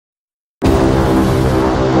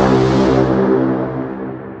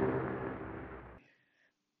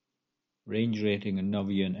Range rating a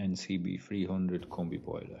Navien NCB300 combi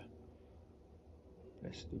boiler.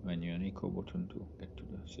 Press the menu and eco button to get to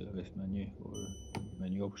the service menu or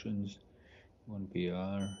menu options. 1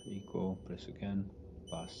 PR, eco, press again,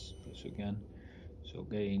 pass, press again. So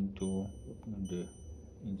get into the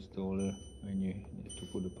installer menu, you need to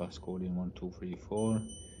put the passcode in 1234.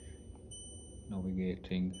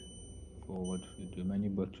 Navigating forward with the menu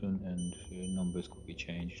button, and the numbers could be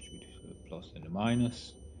changed with a plus and a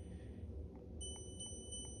minus.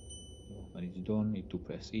 So when it's done, you need to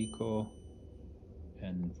press eco,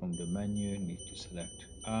 and from the menu you need to select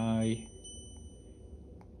I,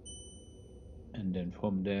 and then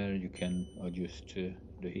from there you can adjust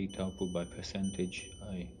the heat output by percentage.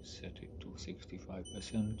 I set it to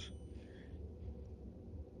 65%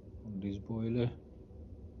 on this boiler.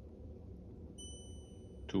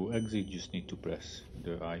 To exit, just need to press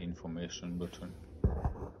the I information button.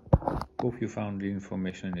 Hope you found the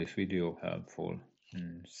information in this video helpful,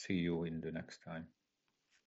 and see you in the next time.